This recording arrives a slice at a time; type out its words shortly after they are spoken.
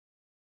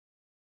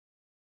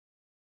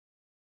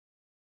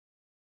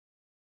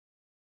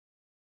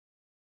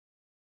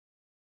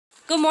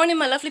Good morning,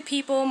 my lovely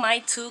people. My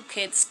two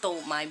kids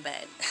stole my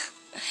bed.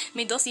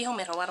 Mis dos hijos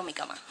me robaron mi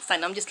cama.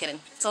 Fine, I'm just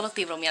kidding. Solo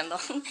estoy bromeando.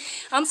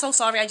 I'm so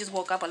sorry. I just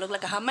woke up. I look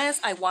like a hot mess.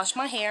 I washed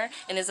my hair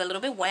and it's a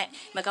little bit wet.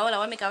 Me acabo de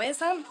lavar mi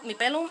cabeza, mi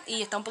pelo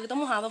y está un poquito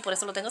mojado, por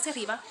eso lo tengo hacia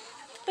arriba.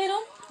 Pero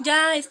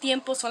ya es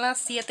tiempo, son las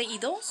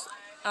 7:02.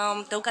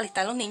 Tengo que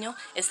alistar a los niños.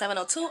 It's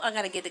 7:02. I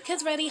gotta get the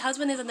kids ready.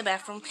 Husband is in the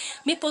bathroom.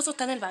 Mi esposo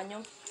está en el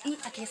baño. Y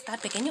aquí está el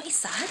pequeño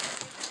Isaac.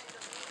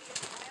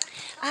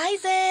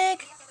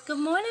 Isaac. Good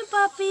morning,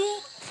 puppy.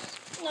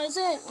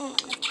 Isaac.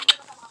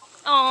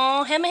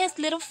 Oh, him and his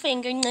little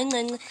finger.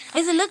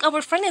 Isaac, look,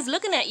 our friend is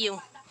looking at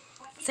you.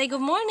 Say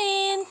good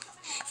morning.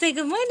 Say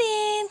good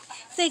morning.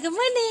 Say good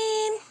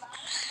morning.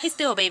 He's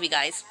still a baby,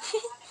 guys.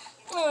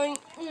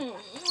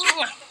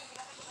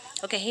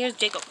 Okay, here's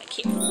Jacob back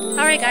here.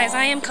 Alright, guys,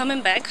 I am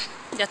coming back.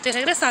 Ya estoy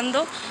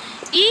regresando.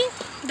 Y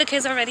the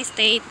kids already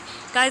stayed.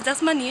 Guys,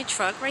 that's my new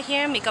truck right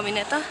here. Mi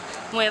camioneta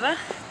nueva.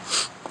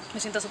 Me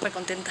siento súper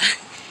contenta.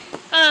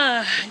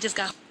 Just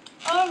got.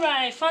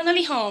 Alright,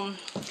 finally home.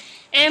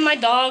 And my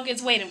dog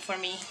is waiting for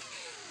me.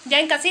 Ya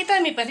en casita,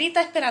 mi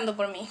perrita esperando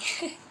por mí.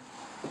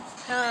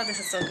 Oh, this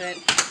is so good.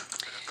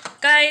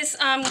 Guys,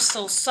 I'm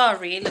so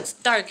sorry. It looks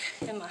dark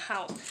in my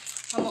house.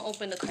 I'm gonna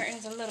open the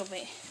curtains a little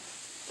bit.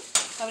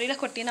 Abrir las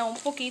cortinas un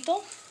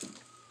poquito.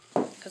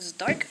 Because it's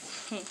dark.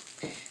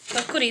 Está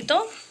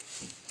oscurito.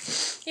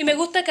 Y me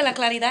gusta que la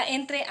claridad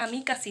entre a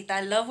mi casita.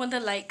 I love when the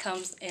light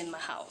comes in my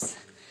house.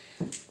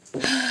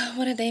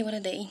 What a day, what a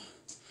day.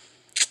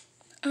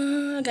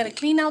 I gotta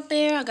clean out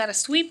there. I gotta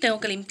sweep. Tengo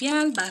que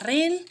limpiar,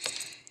 barrer.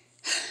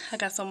 I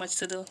got so much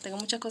to do. Tengo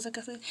muchas cosas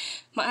que hacer.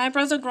 My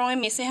eyebrows are growing.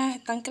 Mis cejas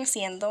están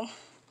creciendo.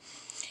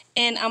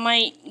 And I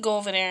might go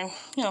over there,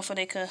 you know, for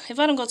they could. If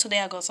I don't go today,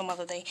 I'll go some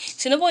other day.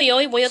 Si no voy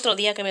hoy, voy otro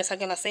día que me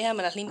saquen las cejas,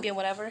 me las limpie,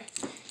 whatever.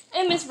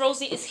 And Miss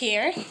Rosie is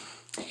here.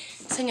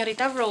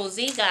 Señorita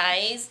Rosie,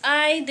 guys.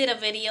 I did a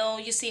video.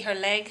 You see her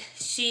leg.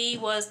 She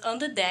was on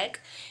the deck,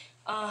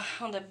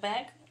 on the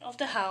back of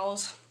the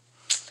house.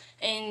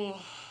 And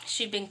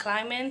she been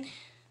climbing.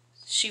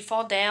 She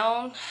fall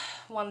down.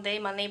 One day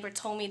my neighbor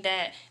told me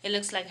that it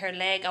looks like her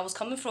leg. I was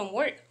coming from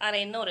work. I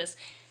didn't notice.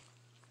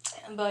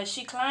 But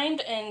she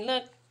climbed and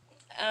look,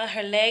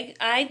 her leg.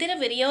 I did a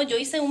video. Yo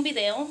hice un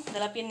video de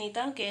la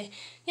piernita que,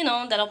 you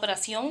know, de la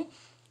operación.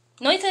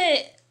 No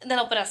hice de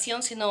la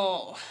operación,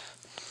 sino,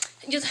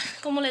 yo,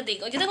 como les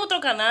digo, yo tengo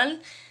otro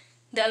canal.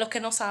 De a los que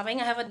no saben,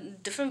 I have a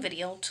different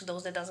video to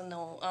those that doesn't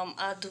know. I'm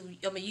a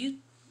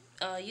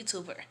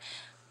YouTuber.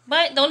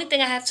 But the only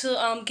thing I had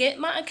to get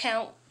my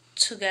account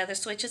together,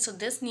 switch it to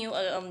this new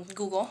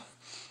Google,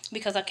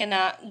 because I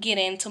cannot get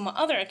into my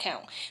other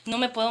account. No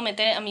me puedo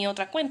meter a mi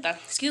otra cuenta.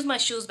 Excuse my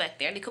shoes back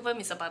there. Disculpa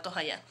mis zapatos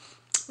allá.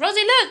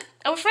 Rosie, look!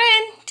 Our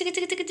friend! Chiki,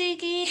 chiki, chiki,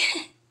 chiki.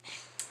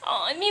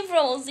 Oh, me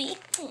Rosie.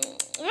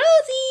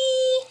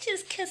 Rosie!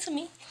 Just kissing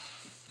me.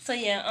 So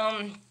yeah,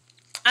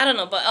 I don't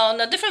know. But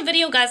on a different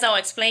video, guys, I'll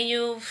explain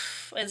you.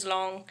 It's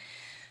long.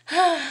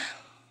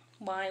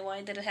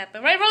 Why did it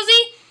happen? Right,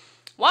 Rosie?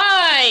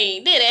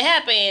 Why did it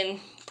happen?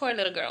 Poor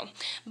little girl.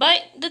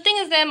 But the thing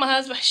is that my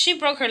husband, she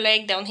broke her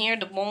leg down here.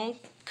 The bone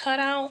cut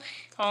out.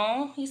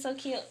 Oh, he's so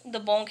cute. The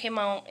bone came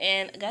out.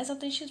 And guys, I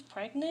think she's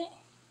pregnant.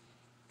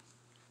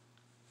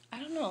 I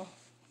don't know.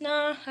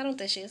 Nah, I don't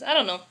think she is. I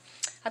don't know.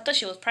 I thought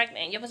she was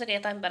pregnant. Yo pensé que ella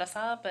estaba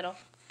embarazada, pero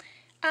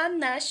I'm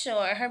not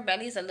sure. Her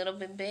belly is a little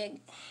bit big.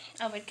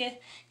 A ver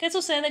qué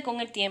sucede con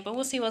el tiempo.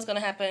 We'll see what's going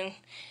to happen.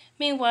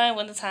 Meanwhile,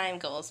 when the time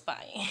goes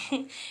by.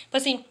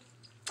 But see,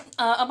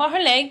 about her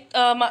leg,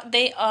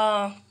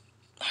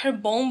 her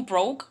bone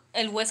broke.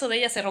 El hueso de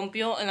ella se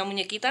rompió en la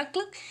muñequita,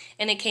 click,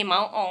 and it came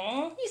out.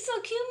 Oh, you're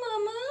so cute,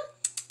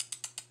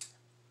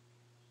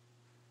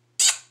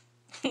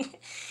 mama.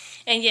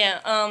 And yeah,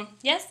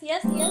 yes.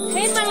 Hey,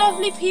 my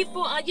lovely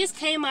people. I just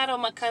came out of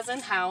my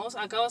cousin's house.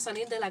 Acabo de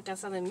salir de la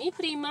casa de mi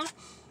prima.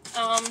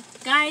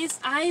 Guys,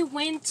 I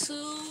went to,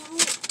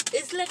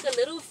 it's like a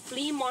little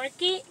flea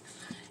market.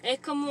 Es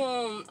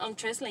como,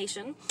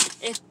 translation,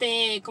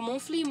 como un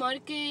flea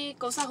market,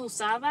 cosas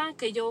usadas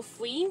que yo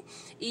fui.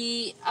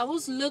 Y I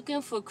was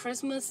looking for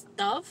Christmas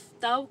stuff.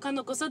 Estaba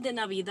buscando cosas de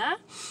Navidad.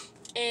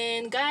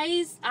 And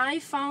guys, I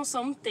found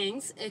some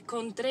things.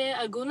 Encontré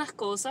algunas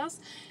cosas.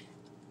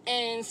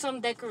 And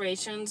some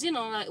decorations, you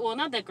know, like, well,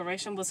 not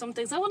decoration, but some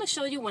things I want to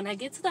show you when I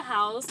get to the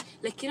house.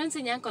 Les quiero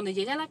enseñar cuando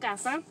llegue a la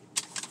casa.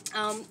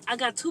 I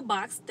got 2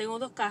 boxes. Tengo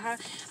 2 cajas.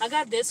 I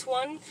got this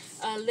one,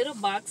 little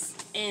box,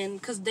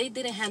 and because they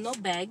didn't have no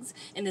bags,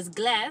 and it's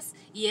glass,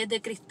 y es de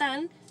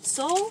cristal.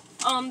 So,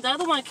 the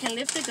other one I can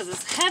lift it because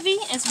it's heavy,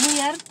 it's muy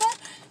alta.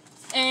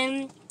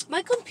 And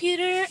my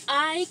computer,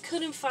 I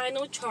couldn't find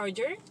no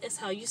charger. It's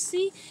how you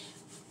see.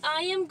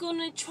 I am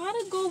gonna try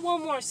to go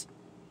one more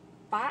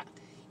spot,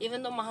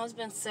 even though my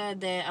husband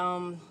said that,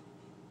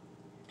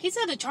 he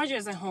said the charger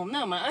is at home.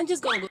 No, man, I'm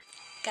just gonna go.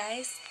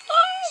 Guys,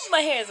 oh,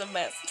 my hair is a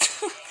mess.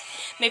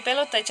 Mi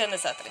pelo está hecho un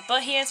desastre.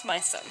 But here's my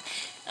son.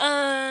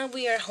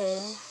 We are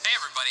home. Hey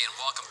everybody, and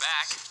welcome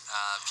back.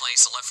 Playing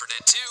Still Left 4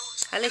 Dead 2.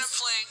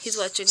 Alex, he's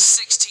watching.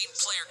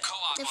 16-player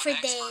co-op The on For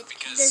Xbox Dead,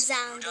 because the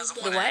zombie who doesn't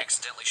game. want The to what?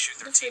 accidentally shoot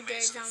their The For Dead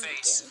teammates in the zombie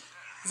face? game.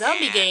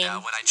 Zombie and,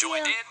 game. when I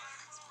joined in,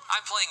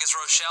 I'm playing as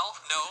Rochelle.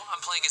 No,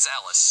 I'm playing as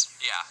Ellis.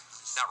 Yeah,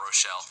 not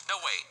Rochelle. No,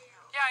 wait.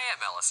 Yeah, I am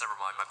Ellis. Never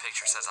mind. My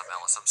picture says I'm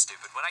Ellis. I'm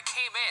stupid. When I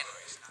came in,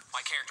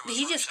 my character was Did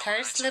he just Rochelle, and I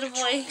curse, took little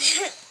boy?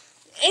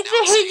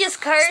 control. Did he just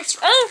curse?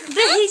 Oh,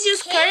 did he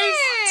just curse?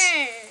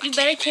 You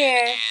better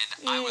care.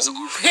 And I was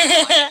already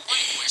playing,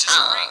 which is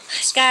great.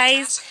 It's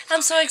Guys, fantastic.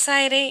 I'm so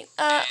excited.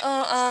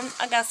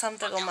 I got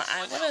something on my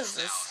eye. What is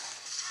this?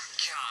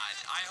 God,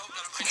 I hope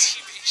none of my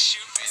teammates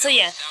shoot me. So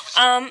yeah,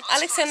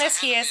 Alexander's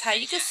here. As how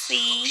you can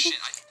see,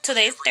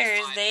 today's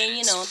Thursday.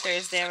 You know,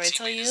 Thursday. I already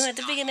told you at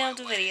the beginning of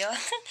the video.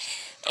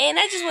 And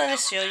I just wanted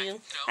to show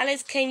you.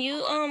 Alex, can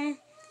you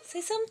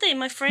say something,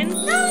 my friend?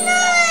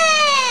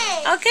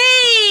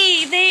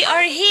 Okay, they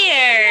are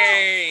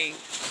here.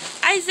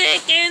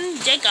 Isaac and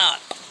Jacob.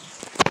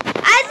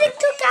 Isaac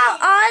took out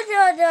all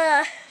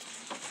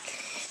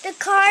the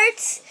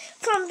cards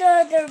from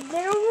the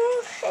middle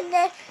room, and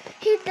then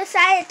he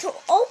decided to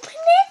open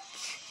it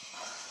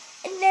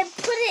and then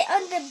put it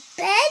on the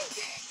bed,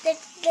 like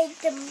the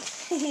thing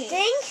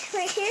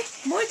right here.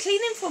 More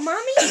cleaning for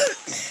mommy. And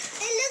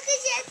look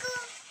at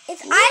Jacob.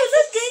 It's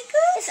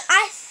It's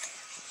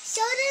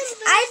Show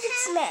them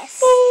Isaac's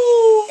mess.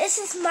 Oh. This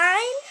is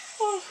mine.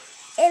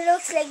 It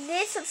looks like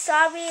this. I'm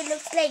sorry, it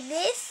looks like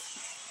this.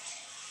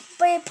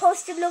 But it's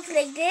supposed to look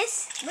like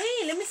this.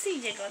 Wait, let me see,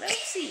 Jacob. Let me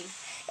see.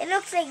 It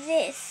looks like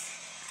this.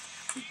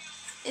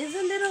 It's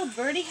a little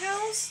birdie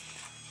house.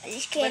 I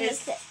just can't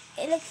But look.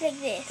 It looks like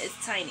this. It's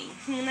tiny.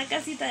 Una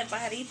casita de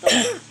pajarito,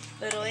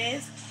 pero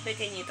es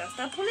pequeñita.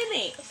 Stop pulling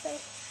it. Okay.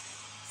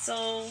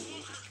 So,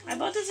 I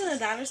bought this in a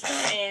dollar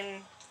store,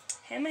 and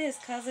him and his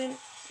cousin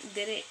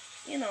did it.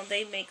 You know,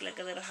 they make like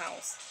a little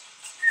house.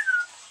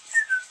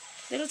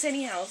 Little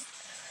tiny house.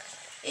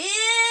 Ew!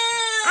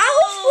 I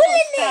was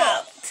pulling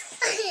it.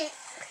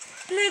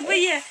 Look, but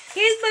yeah,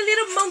 here's my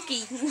little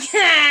monkey.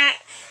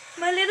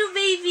 My little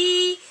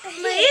baby.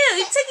 Ew,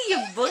 you're taking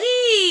your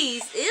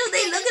booties. Ew,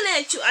 they looking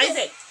at you.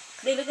 Isaac,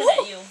 they looking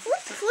at you.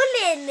 Who's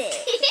pulling it?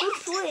 Who's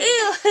pulling it?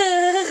 Ew.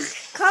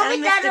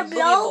 Comment down Mr.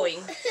 below. Boogie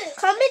Boy.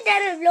 Comment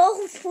down below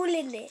who's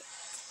pulling it.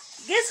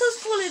 Guess who's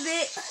pulling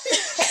it?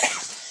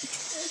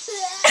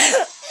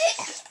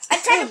 I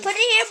tried to put it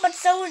here, but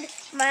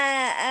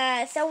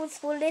someone's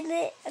pulling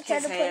it. I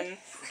tried His hand.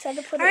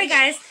 to put Alright, it.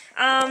 guys.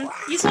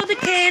 You saw the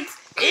kids.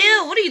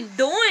 Ew, what are you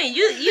doing?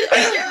 You.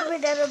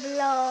 Comment down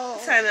below.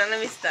 Sorry, now let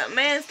me stop.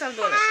 Man, stop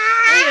doing it.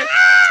 Anyway,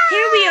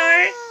 here we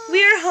are.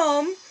 We are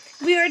home.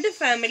 We are the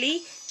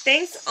family.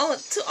 Thanks to all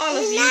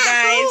of you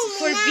guys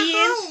for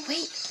being.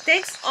 Wait.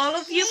 Thanks all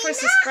of you for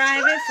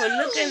subscribing, for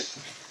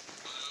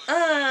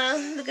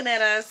looking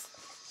at us.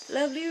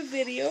 Lovely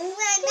video. We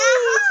are not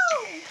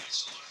home.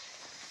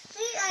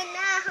 We are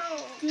not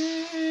home. We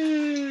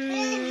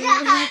are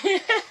not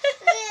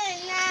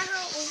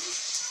home.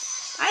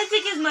 I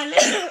think it's my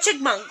little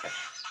chipmunk.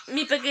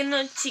 Mi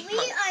pequeño We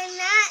chipmunk. are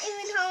not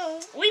even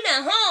home. We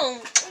not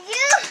home.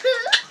 You.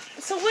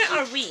 So where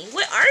are we?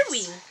 Where are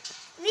we?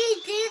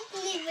 We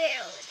Disney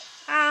World.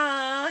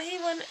 Ah, he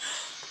went.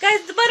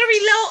 Guys, the battery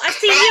low. I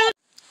see you.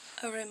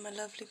 Alright, my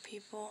lovely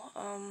people.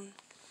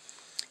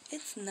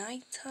 It's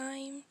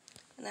nighttime,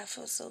 and I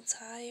feel so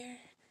tired.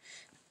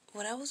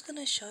 What I was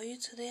gonna show you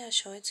today, I'll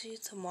show it to you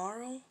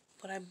tomorrow.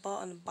 What I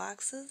bought in the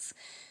boxes,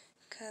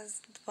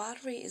 cause the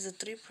battery is at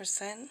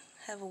 3%.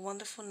 Have a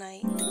wonderful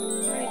night.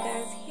 Alright,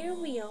 guys, here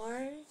we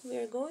are. We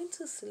are going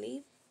to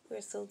sleep.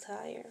 We're so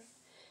tired,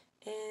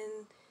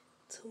 and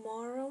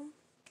tomorrow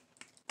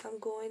I'm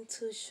going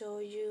to show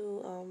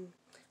you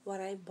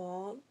what I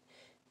bought.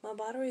 My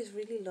battery is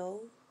really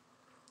low.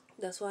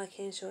 That's why I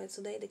can't show it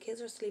today. The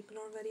kids are sleeping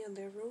already in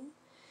their room.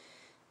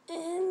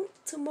 And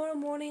tomorrow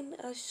morning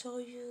I'll show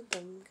you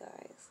them,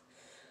 guys.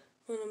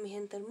 Bueno, mi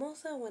gente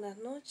hermosa, buenas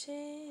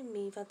noches.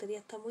 Mi batería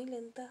está muy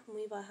lenta,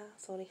 muy baja,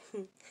 sorry.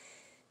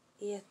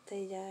 Y ya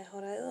es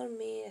hora de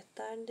dormir, es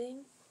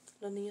tarde.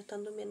 Los niños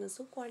están durmiendo en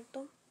su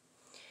cuarto.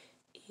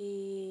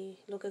 Y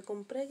lo que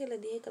compré, que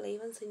les dije que les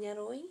iba a enseñar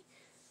hoy,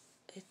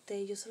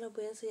 yo se los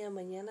voy a enseñar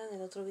mañana en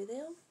el otro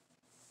video.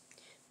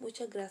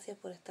 Muchas gracias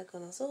por estar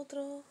con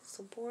nosotros,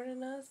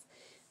 supporting us,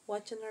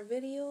 watching our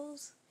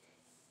videos.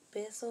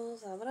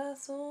 Besos,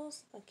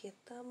 abrazos. Aquí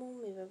estamos,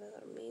 mi bebé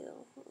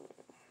dormido.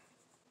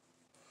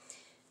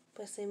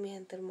 Pues sí, mi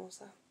gente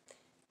hermosa.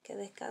 Que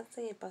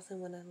descansen y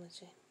pasen buenas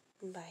noches.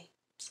 Bye.